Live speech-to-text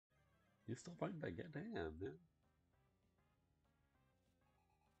He's still fighting back. Damn, man.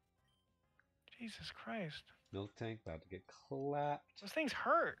 Jesus Christ. Milk Tank about to get clapped. Those things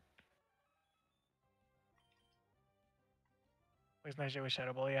hurt. Plays nice with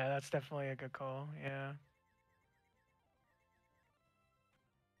Shadow Ball. Yeah, that's definitely a good call. Yeah.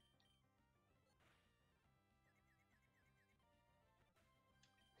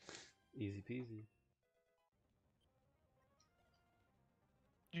 Easy peasy.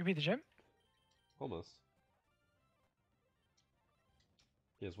 Did you beat the gym? Almost.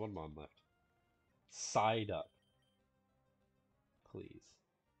 He has one mon left. Side up. Please.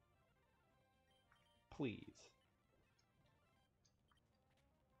 Please.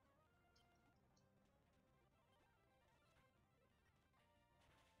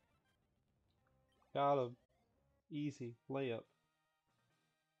 Got him. Easy. Layup.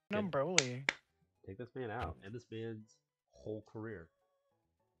 No, Broly. Take this man out. End this man's whole career.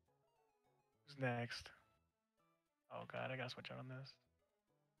 Who's next? Oh god, I gotta switch out on this.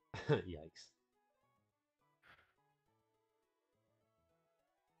 Yikes.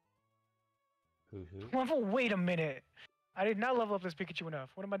 Who? Level, wait a minute. I did not level up this Pikachu enough.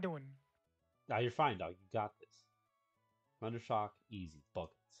 What am I doing? Nah, you're fine, dog. You got this. Thundershock, easy.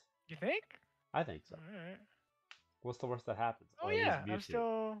 Buckets. You think? I think so. Alright. What's the worst that happens? Oh I lose yeah, I'm Mewtwo.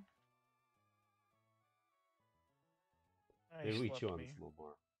 still. Maybe we chew slept on me. this a little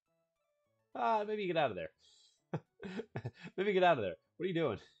more. Maybe get out of there. Maybe get out of there. What are you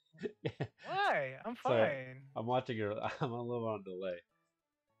doing? Why? I'm fine. Sorry. I'm watching your. I'm a little on delay.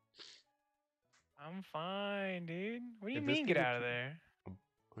 I'm fine, dude. What do you If this mean, get out of Pikachu- there? I'm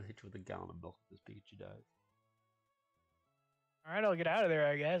gonna hit you with a gallon of milk if this Pikachu dies. Alright, I'll get out of there,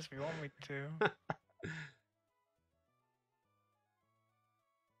 I guess, if you want me to.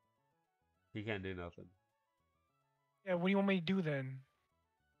 He can't do nothing. Yeah, what do you want me to do then?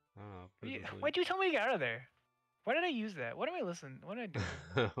 I don't know. Put it to sleep. Why'd you tell me to get out of there? Why did I use that? What am I listening? What did I do?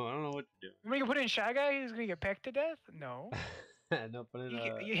 I don't know what to do. You want me to put in Shy Guy who's gonna get pecked to death? No. No, put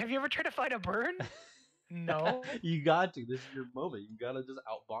it. Have you ever tried to fight a bird? No. You got to. This is your moment. You gotta just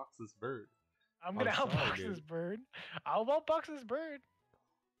outbox this bird. I'm gonna I'm sorry, outbox dude. this bird. I'll outbox this bird.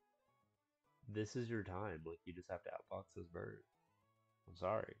 This is your time. Like you just have to outbox this bird. I'm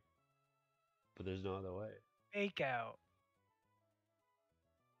sorry, but there's no other way. Fake out.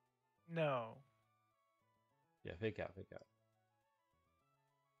 No. Yeah, fake out, fake out.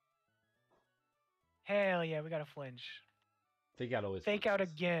 Hell yeah, we gotta flinch. Fake out always. Fake out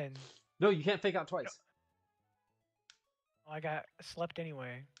wins. again. No, you can't fake out twice. Oh, I got slept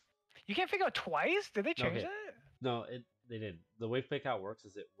anyway. You can't fake out twice? Did they change Okay. that? No, they didn't. The way fake out works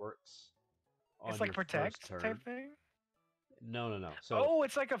is it works. On It's like your protect first turn. type thing? No. So. Oh,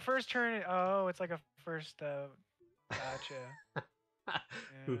 it's like a first turn. Oh, it's like a first. Gotcha.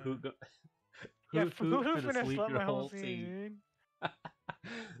 Who Yeah. go, Yeah, who's who's gonna gonna sleep sleep your my whole whole scene? scene?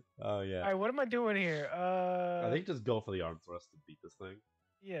 Oh yeah. Alright, what am I doing here? I think just go for the arm thrust to beat this thing.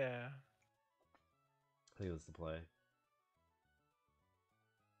 Yeah. I think that's the play.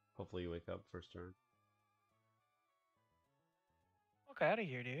 Hopefully you wake up first turn. Fuck out of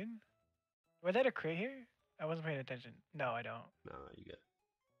here, dude. Was that a crit here? I wasn't paying attention. No, I don't. No, you get it.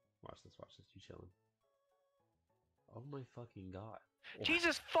 Watch this, you chilling. Oh my fucking god.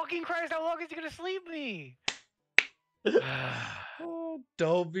 Jesus fucking Christ, how long is he gonna sleep me? Oh,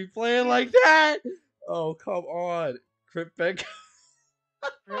 don't be playing like that! Oh, come on. Crit back.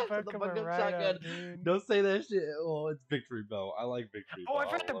 Rip To the coming fucking right shotgun. up, dude. Don't say that shit. Oh, it's Victory Bell. I like Victory Oh, Bell.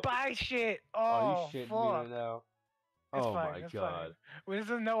 I forgot to love buy shit. it. Oh, Oh, you shitting me fuck. right now? It's Oh fine, my it's god. fine. Well, this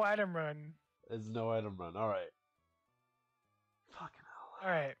is no item run. There's no item run. Alright. Fucking hell.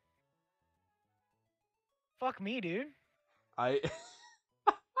 Alright. Fuck me, dude. I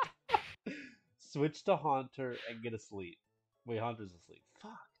switch to Haunter and get asleep. Wait, Haunter's asleep.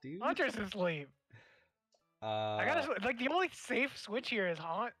 Fuck, dude. Hunter's asleep. I gotta like the only safe switch here is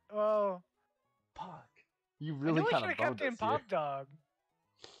Haunt. Oh, Fuck. You I really knew I kind should of have kept boned in us here. Pop Dog.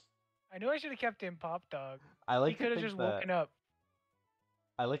 I knew I should have kept in Pop Dog. I like He to could have think just that, woken up.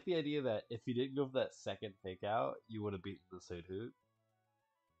 I like the idea that if you didn't go for that second fake out, you would have beaten the Sudhoot.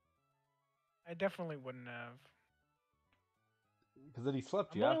 I definitely wouldn't have. Because then he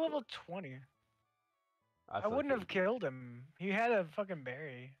slept I'm you only after. level 20. I feel like wouldn't it have killed him. He had a fucking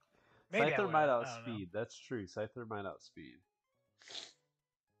berry. would- Maybe I Scyther would've, might I don't know. outspeed. That's true. Scyther might outspeed.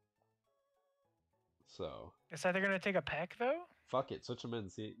 So, Is that they're gonna take a peck though? fuck it. Switch him in.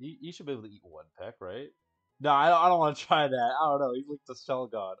 See, you should be able to eat one peck, right? No, I don't want to try that. I don't know. He's linked to Shell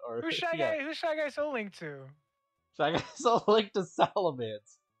God. Or, Who's Shy yeah. Guy? Who's Shy Guy Soul Link to? Shy Guy's so linked to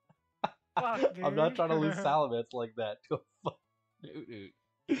Salamence. Fuck, I'm not dude. trying to lose Salamence like that to a fucking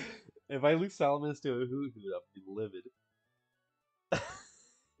Newt. If I lose Salamence to a Hoot Hoot, I'll be livid.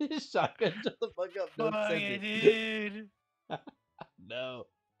 Shotgun, shut the fuck up. Don't Fuck send it, it. dude. No.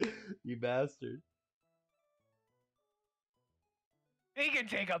 You bastard. He can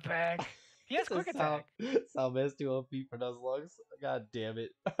take a pack. He has quick Sal- attack. Salamence to OP for Nuzlocke. God damn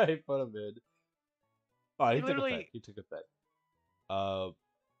it. I put him in. Oh, he took a literally- peck. He took a peck. I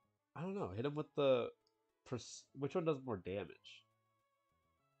don't know. Hit him with the... Which one does more damage?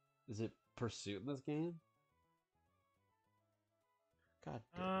 Is it Pursuit in this game? God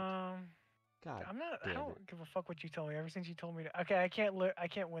damn it. God I'm not. I damn don't it. give a fuck what you tell me. Ever since you told me to. Okay, I can't. I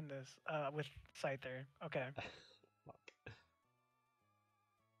can't win this. With Scyther. Okay. Fuck.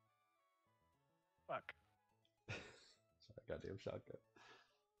 Fuck. Goddamn shotgun.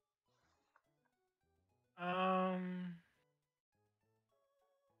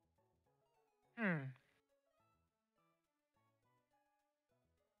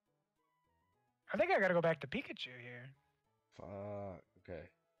 I think I gotta go back to Pikachu here. Fuck. Okay.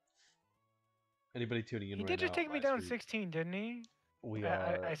 Anybody tuning in He right did just now, take me last down week, 16, didn't he? We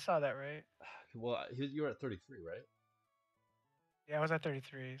are. I saw that, right? Well, you were at 33, right? Yeah, I was at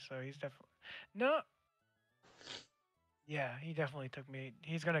 33, so he's definitely no. Yeah, he definitely took me.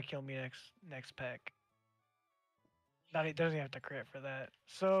 He's gonna kill me next pack. Not he doesn't have to crit for that.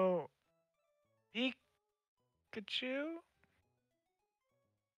 So, Pikachu.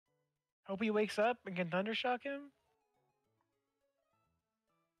 Hope he wakes up and can Thundershock him.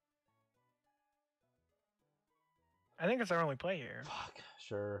 I think it's our only play here. Fuck.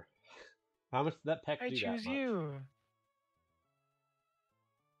 Sure. How much did that peck I do? choose that much? you.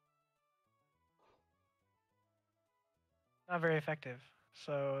 Not very effective.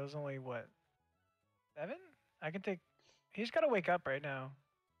 So it was only what? 7? I can take. He's gotta wake up right now.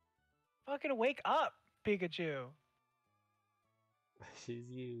 Fucking wake up, Pikachu. She's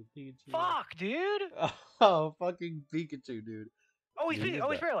you, Pikachu. Fuck, dude. Oh, fucking Pikachu, dude. Oh, he's Use he's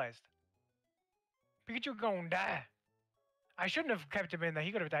that. paralyzed. Pikachu gonna die. I shouldn't have kept him in there.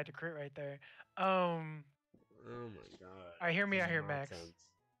 He could have died to crit right there. Oh my god. Alright, hear me This out is here, Max. nonsense.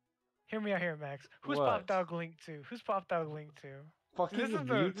 Hear me out here, Max. Who's What? Pop Dog linked to? Who's Pop Dog linked to? Fucking This is the-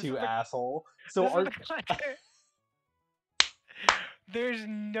 Mewtwo, this is the- asshole. So This is are the content. There's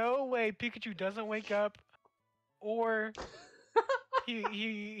no way Pikachu doesn't wake up, or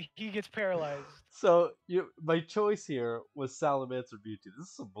he gets paralyzed. so my choice here was Salamence or Mewtwo. This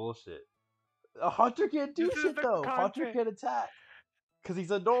is some bullshit. A Hunter can't do This is shit the though. Hunter content. can't attack because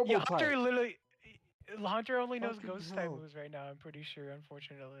he's a normal Yeah, type. Hunter literally. Hunter only knows Fucking ghost type hell. moves right now. I'm pretty sure,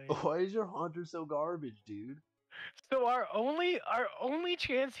 unfortunately. Why is your Hunter so garbage, dude? So our only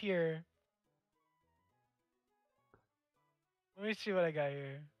chance here. Let me see what I got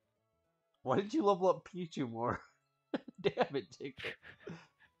here. Why did you level up Pichu more? Damn it, Jacob.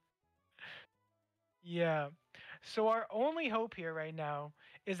 Yeah. So our only hope here right now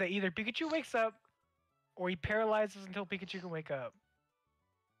is that either Pikachu wakes up or he paralyzes until Pikachu can wake up.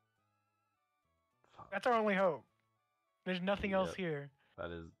 That's our only hope. There's nothing else Yep. here.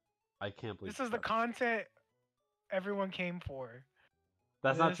 That is, I can't believe This is the that. content everyone came for.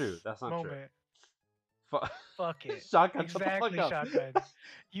 That's not This true. That's not moment. true. Fuck it. Shotgun, shut the Exactly, fuck up. Shotgun.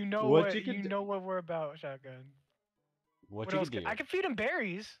 You know What what you can you do- know what we're about, Shotgun. What else? you can do? I can feed him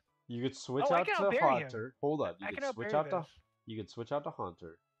berries. You could switch Oh, I out can to outberry him. Haunter. Hold on. You I could can switch outberry out to. this. You could switch out to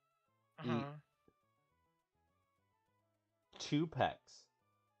Haunter. Uh-huh. 2 pecks.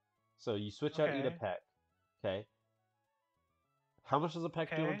 So you switch out, eat a Okay. peck. Okay. How much does a peck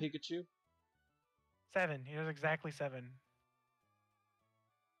do on Okay. Pikachu? 7. He does exactly 7.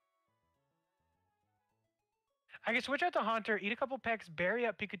 I can switch out to Haunter, eat a couple pecks, bury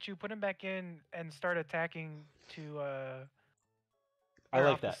up Pikachu, put him back in, and start attacking to I air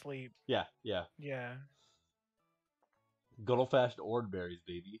like off the that. sleep. Yeah, yeah. Yeah. Good old fashioned Ordberries,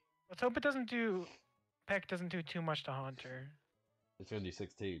 baby. Let's hope it doesn't do. Peck doesn't do too much to Haunter. It's gonna do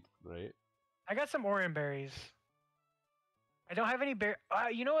 16, right? I got some Orion berries. I don't have any berry.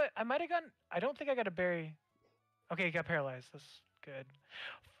 You know what? I might have gotten. I don't think I got a berry. Okay, he got paralyzed. That's good.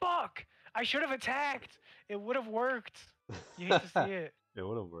 Fuck! I should have attacked. It would have worked. You hate to see it. It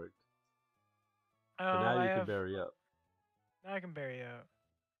would have worked. Oh, But now I you can have. bury up. Now I can bury out.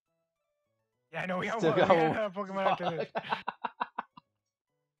 Yeah, I know we have Still one. got We one. got a Pokemon after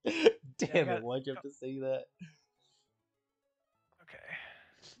this. Damn got- it, why'd you have to say that? Okay.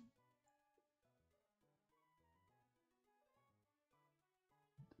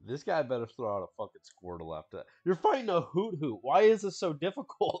 This guy better throw out a fucking Squirtle after that. You're fighting a Hoot Hoot. Why is this so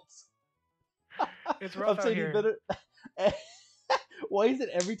difficult? It's rough out here. better. Why is it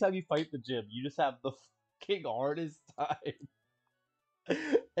every time you fight the gym, you just have the fucking hardest time?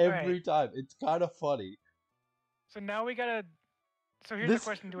 Every time. It's kind of funny. So now we gotta. So here's the This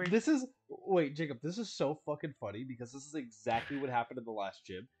question: Do we? this is wait, Jacob, this is so fucking funny because this is exactly what happened in the last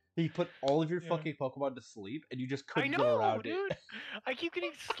gym. He put all of your Yeah. fucking Pokemon to sleep and you just I couldn't get know, around dude. it. I keep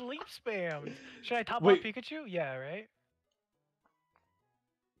getting sleep spammed. Should I top off Wait. Pikachu? Yeah, right.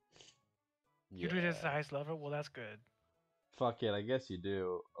 You do this at the Yeah. highest level. Well, that's good. Fuck it, I guess you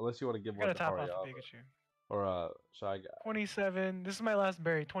do. Unless you want to give I one gotta to top off a Hariyama. Pikachu. Or Shy Guy. 27. This is my last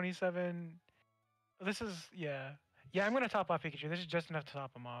berry. 27. This is yeah. Yeah, I'm gonna top off Pikachu. This is just enough to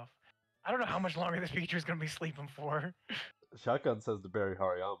top him off. I don't know how much longer this Pikachu is gonna be sleeping for. Shotgun says to bury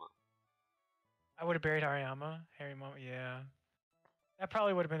Hariyama. I would have buried Hariyama. Hariyama, yeah. That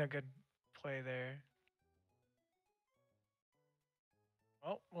probably would have been a good play there.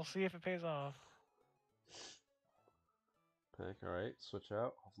 Well, we'll see if it pays off. Pick, alright, switch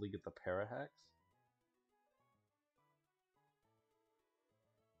out. Hopefully get the Parahax.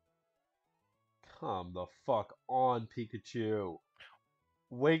 Come the fuck on, Pikachu.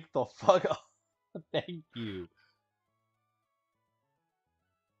 Wake the fuck up. Thank you.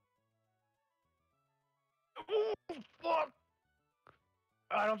 Ooh, fuck!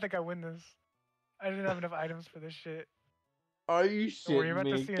 I don't think I win this. I didn't have enough items for this shit. Are you Don't worry, shitting you're about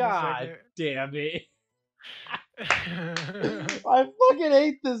to me? see in a God second. damn it. I fucking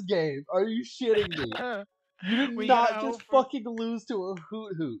hate this game. Are you shitting me? You did We gotta not just hope for- fucking lose to a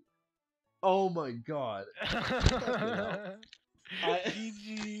Hoot Hoot. Oh my god. Fucking hell.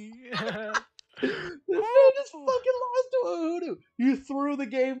 GG. This man just fucking lost to a Hoodoo. You threw the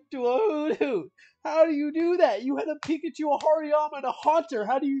game to a Hoodoo. How do you do that? You had a Pikachu, a Hariyama, and a Haunter.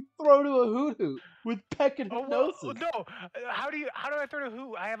 How do you throw to a Hoodoo with Peck and Oh well, Hypnosis? no. How do I throw to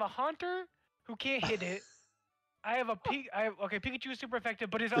who? I have a Haunter who can't hit it. I have okay, Pikachu is super effective,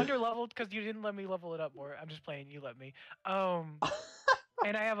 but it's under leveled because you didn't let me level it up more. I'm just playing, you let me.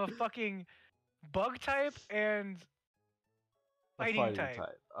 And I have a fucking bug type and A fighting type.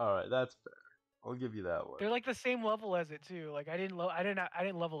 Alright, that's fair. I'll give you that one. They're like the same level as it too. Like I didn't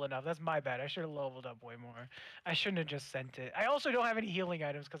level enough. That's my bad. I should have leveled up way more. I shouldn't have just sent it. I also don't have any healing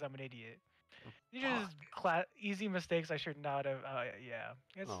items because I'm an idiot. These are just easy mistakes I should not have. Yeah,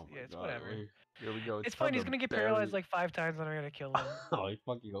 it's whatever. Here we go. It's fine. He's gonna get paralyzed like 5 times, and I'm gonna kill him. Oh, I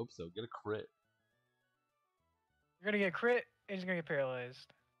fucking hope so. Get a crit. You're gonna get crit, and he's gonna get paralyzed.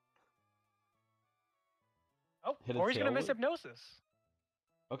 Oh, Hit a or he's gonna tail miss whip? hypnosis.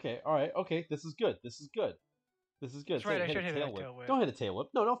 Okay, alright, okay. This is good. This is good. This is good. That's right, Say, I should hit a tail tail whip. Don't hit a tail whip.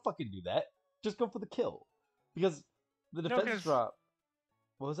 No, don't fucking do that. Just go for the kill. Because the defense 'cause- drop.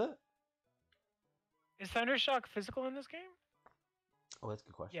 What was that? Is Thundershock physical in this game? Oh, that's a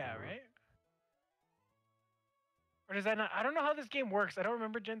good question. Yeah, right. Or does that not? I don't know how this game works. I don't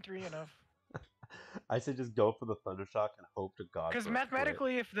remember Gen 3 enough. I said just go for the Thundershock and hope to God. Because for a crit.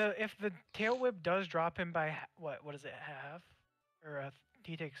 mathematically, if the tail whip does drop him by what is it, half, or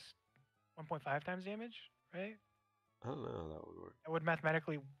he takes 1.5 times damage, right? I don't know how that would work. It would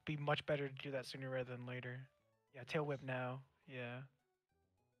mathematically be much better to do that sooner rather than later. Yeah, tail whip now. Yeah.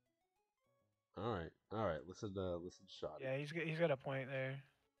 All right. Listen to Shot. Yeah, he's got a point there.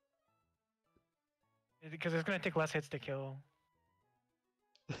 Because it's gonna take less hits to kill.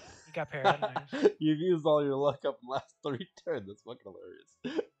 He got paralyzed. You've used all your luck up in the last 3 turns. That's fucking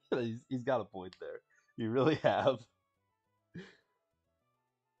hilarious. he's got a point there. You really have.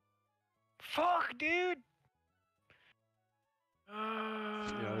 Fuck, dude. You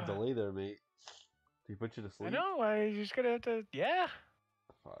know, delay there, mate. Did he put you to sleep? I know. I just gonna have to. Yeah.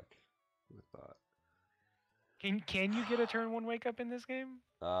 Fuck. I thought. Can you get a turn 1 wake up in this game?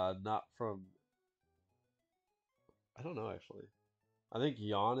 Not from. I don't know actually. I think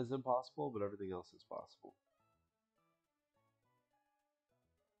yawn is impossible, but everything else is possible.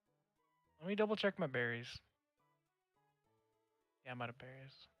 Let me double check my berries. Yeah, I'm out of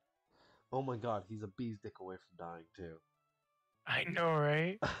berries. Oh my god, he's a bee's dick away from dying too. I know,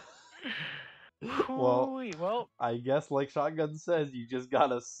 right? Well, Hooey, well, I guess like Shotgun says, you just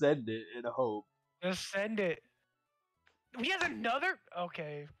gotta send it and hope. just send it. He has another.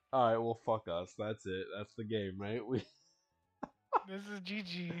 Okay, Alright, well fuck us. That's it. That's the game, right? We this is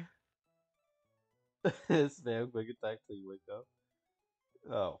GG. spam quick attack till you wake up.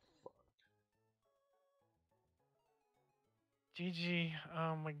 Oh fuck. GG.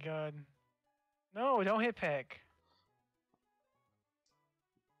 Oh my god. No, don't hit Peck.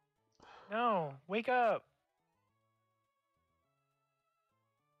 No, wake up.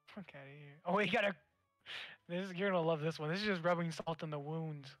 Fuck out of here. Oh, you gotta. You're gonna love this one. This is just rubbing salt in the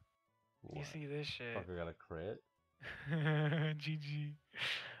wound. You What? see this shit. Fucker got a crit? GG.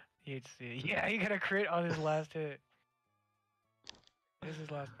 You hate to see it. Yeah, he got a crit on his last hit. This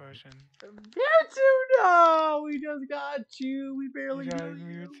is last potion. Mewtwo, no! We just got you. We You barely got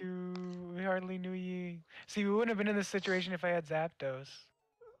knew you. Mewtwo. We hardly knew ye. See, we wouldn't have been in this situation if I had Zapdos.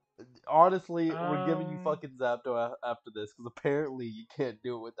 Honestly, we're giving you Um, fucking Zapdo after this because apparently you can't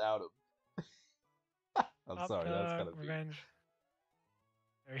do it without him. I'm Pop sorry, that's Dog, kind of mean. Revenge.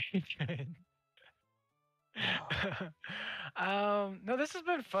 Very good. No, this has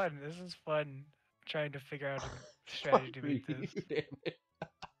been fun. This is fun trying to figure out a strategy Fuck to beat me, this. damn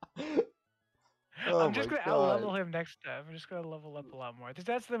it. Oh I'm just my gonna out god. level him next time. I'm just gonna level up a lot more.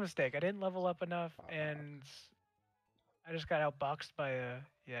 That's the mistake. I didn't level up enough, and I just got outboxed by a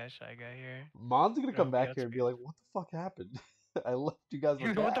Shy Guy here. Mon's gonna I come hope he back here and be outspeeds. like, what the fuck happened? I left you guys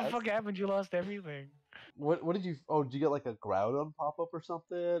with What the gas. fuck happened? You lost everything. What did you did you get like a Groudon pop up or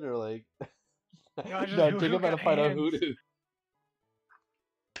something? Or like No, I just no, who Jacob had to got fight a hands. Hoodoo.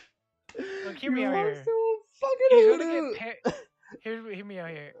 Look, hear me You out lost here. to a He's fucking gonna get Hoodoo. hear me out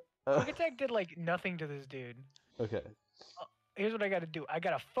here. Quick attack did like nothing to this dude. Okay. Here's what I gotta do. I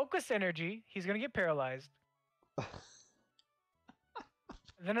gotta focus energy. He's gonna get paralyzed.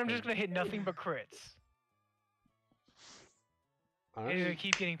 Then I'm just gonna hit nothing but crits. And he's gonna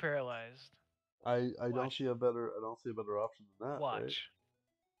keep getting paralyzed. I don't Watch. see a better option than that. Watch.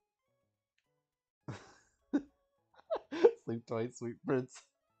 Right? Sleep tight, sweet prince.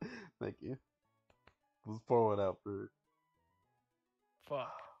 Thank you. Let's pour one out for.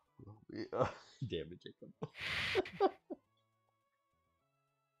 Fuck. Damn it, Jacob.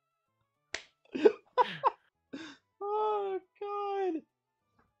 Oh god.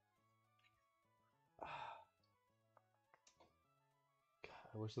 God,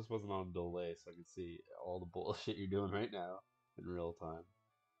 I wish this wasn't on delay so I could see all the bullshit you're doing right now in real time.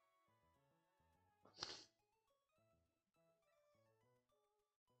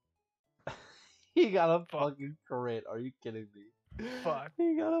 He got a fucking crit. Are you kidding me? Fuck.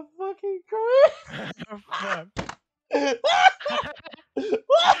 He got a fucking crit. Fuck.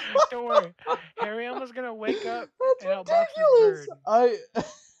 Don't worry. Hariyama's gonna wake up and outbox this bird.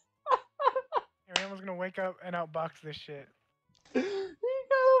 Hariyama's gonna wake up and outbox this shit. He got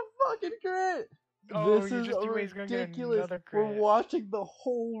a fucking crit. Oh, This you is just he's gonna get ridiculous. another crit. We're watching the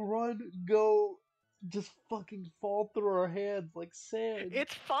whole run go just fucking fall through our hands like sand.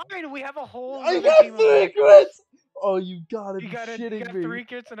 It's fine. We have a whole. I got 3 crits. Oh, you gotta be shitting you got me. 3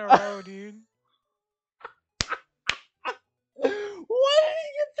 crits in a row, dude. Why did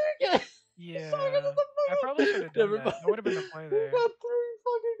he get 3 crits? Yeah. I probably should have done that. That would have been the play there. We got 3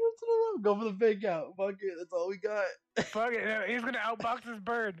 fucking crits in a row. Go for the fake out. Fuck it. That's all we got. Fuck it. He's gonna outbox this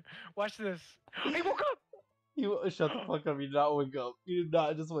bird. Watch this. He woke up. You shut the fuck up. You did not wake up. You did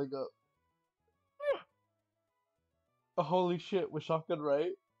not just wake up. Oh, holy shit. Was shotgun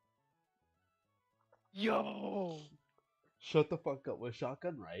right? Yo. Shut the fuck up. Was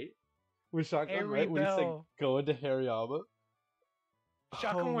shotgun right? Was shotgun Harry right when he said Bell. go into Hariyama?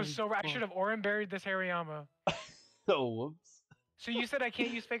 Shotgun was Holy so right. I fuck. should have Orin buried this Hariyama. Oh, whoops. So you said I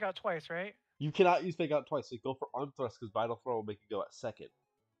can't use fake out twice, right? You cannot use fake out twice. So you go for arm thrust because vital throw will make you go at second.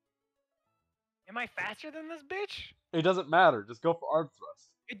 Am I faster than this bitch? It doesn't matter. Just go for arm thrust.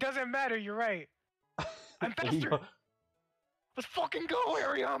 It doesn't matter. You're right. I'm faster. Let's fucking go,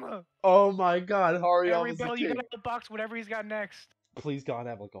 Hariyama. Oh my god, Harry Hariyama's Bell, the you king. gotta outbox whatever he's got next. Please God,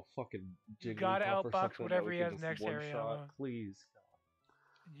 have like a fucking You Jigglypuff gotta or outbox something whatever that we he can has just next, one Hariyama. shot. Please.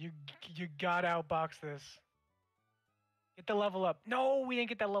 You gotta outbox this. Get the level up. No, we didn't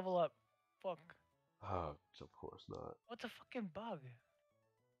get that level up. Fuck. Oh, of course not. What's a fucking bug?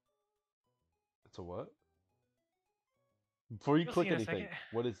 It's a what? Before you You'll click see in a anything, second.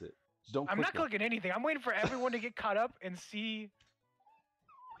 what is it? Just don't I'm click not it. clicking anything. I'm waiting for everyone to get caught up and see.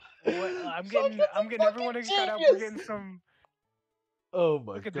 What I'm Shotgun's getting a everyone to fucking get caught up. We're genius! getting some. Oh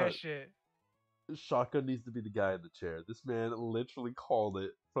my Look at god. that shit. Shotgun needs to be the guy in the chair. This man literally called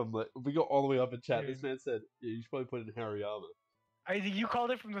it from the. If we go all the way up in chat, Dude. this man said, yeah, you should probably put it in Hariyama. You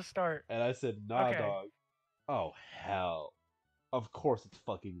called it from the start. And I said, nah, Okay. dog. Oh, hell. Of course it's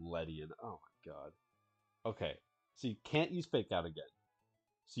fucking Ledian. Oh my god. Okay. So you can't use fake out again.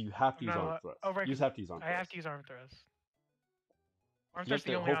 So you have to use arm thrust. Oh, right, You just have to use arm I thrust. have to use arm thrust. Arm You thrust have is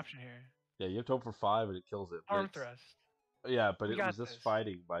the to only hope- option here. Yeah, you have to hope for 5 and it kills it. but Arm it's- thrust. Yeah, but We it got was just this.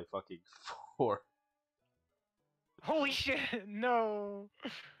 fighting by fucking 4. Holy shit! No.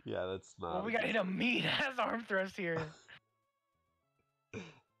 Yeah, that's not. Well, we gotta hit a mean ass arm thrust here.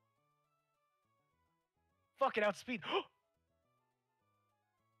 Fucking outspeed.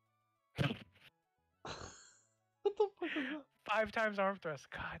 What the fuck is that? 5 times arm thrust.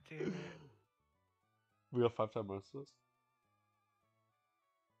 God damn it. We got 5 times arm thrust.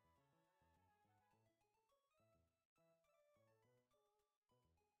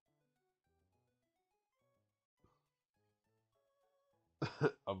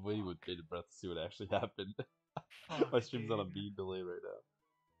 I'm waiting with bated breath to see what actually happened. Fuck, My stream's on a dude. beam delay right now.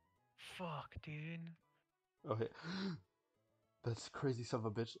 Fuck, dude. Okay. That's crazy son of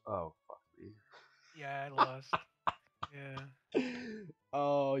a bitch. Oh, fuck Yeah, I lost. Yeah. me.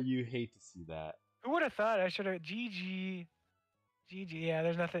 Oh, you hate to see that. Who would have thought I should have GG. GG. Yeah,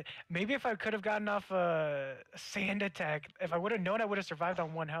 there's nothing. Maybe if I could have gotten off a sand attack, if I would have known I would have survived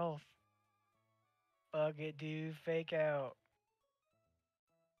on 1 health. Fuck it, dude. Fake out.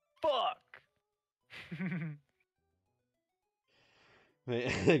 Fuck.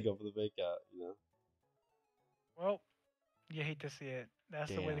 They go for the fake out, you know? Well, you hate to see it.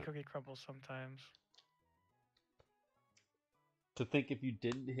 That's the way the Damn. cookie crumbles sometimes. To think if you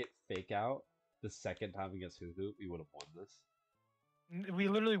didn't hit fake out the second time against Hoo, we would have won this. We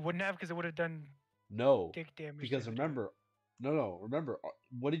literally wouldn't have because it would have done No, dick damage. because to the dude. remember, remember,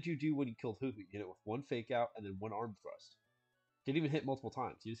 what did you do when you killed Hoo? You hit it with one fake out and then one arm thrust. Didn't even hit multiple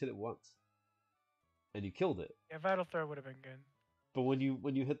times. You just hit it once, and you killed it. Yeah, Vital Throw would have been good. But when you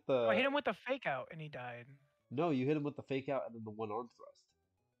hit the, I hit him with the fake out and he died. no, you hit him with the fake out and then the one arm thrust.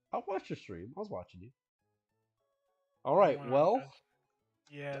 I watched your stream. I was watching you. All right, One arm well, thrust.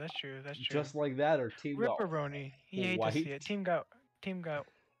 Yeah, that's true. That's true. just like that, our team got Ripperoni. You hate to see it. wiped. Team got.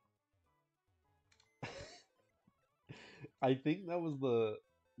 I think that was the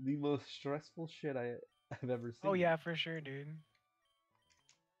most stressful shit I've ever seen. Oh yeah, for sure, dude.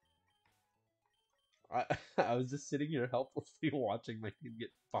 I was just sitting here helplessly watching my team get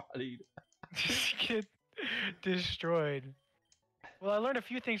bodied. Just get destroyed. Well, I learned a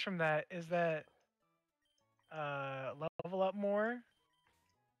few things from that. Is that level up more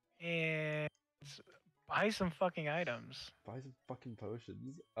and buy some fucking items. Buy some fucking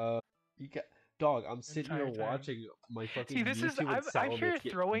potions. You got dog. I'm sitting here Entire time. watching my fucking See, this YouTube is and I'm Salamence here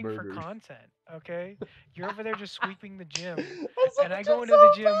get throwing murdered. for content. Okay, you're over there just sweeping the gym, I'm and I such a go into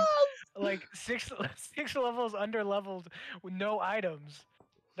the gym dumbass! like six levels under leveled with no items.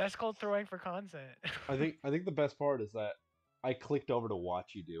 That's called throwing for content. I think the best part is that I clicked over to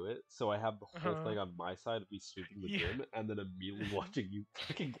watch you do it, so I have the whole thing on my side of me sweeping the Yeah. gym, and then immediately watching you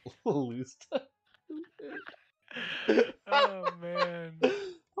fucking lose. Oh man,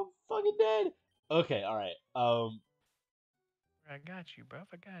 I'm fucking dead. Okay, all right. I got you, bro.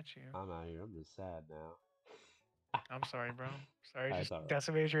 I got you. I'm out here. I'm just sad now. I'm sorry, bro. Sorry, That's just alright.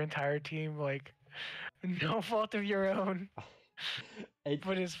 decimated your entire team. Like, no fault of your own.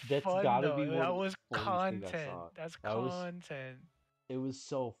 But it's That's fun gotta though. be one That of the was funniest things I content. saw. That's That was- content. It was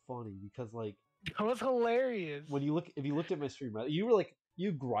so funny because like That was hilarious. when you if you looked at my stream, right, you were like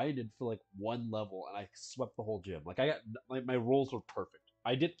you grinded for like one level and I swept the whole gym. Like I got like my rolls were perfect.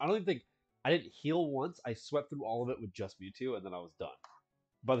 I don't even think I didn't heal once. I swept through all of it with just Mewtwo and then I was done.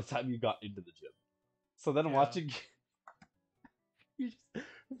 By the time you got into the gym. So then Yeah. watching you just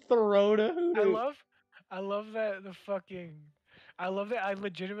throw to Hoodoo. I love that the fucking. I love that I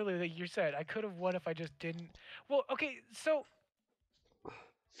legitimately, like you said, I could have won if I just didn't. Well, okay, so.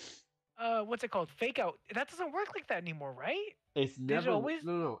 What's it called? Fake out. That doesn't work like that anymore, right? It's it never always-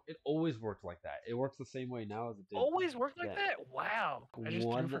 no. It always worked like that. It works the same way now as it did. Always worked like then. that? Wow. I just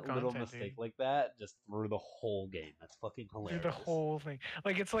One threw for little content, mistake dude. like that just threw the whole game. That's fucking Through hilarious. the whole thing.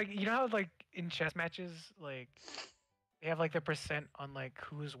 Like it's like you know how like in chess matches, like they have like the percent on like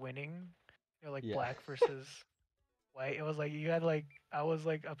who's winning. They're like Yeah. black versus white. It was like you had like I was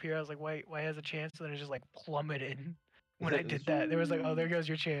like up here. I was like white has a chance, and then it just like plummeted when I did that. There was like, oh, there goes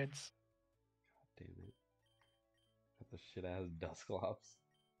your chance. Damn it. Got the shit ass Dusclops.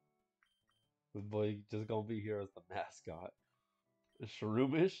 This boy just gonna be here as the mascot.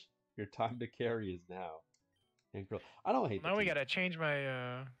 Shroomish, your time to carry is now. And girl, I don't hate Now we the team. gotta change my.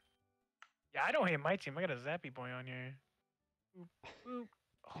 Yeah, I don't hate my team. I got a Zappy boy on here. Boop, boop.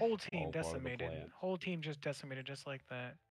 Whole team All part of the decimated. plan. Whole team just decimated just like that.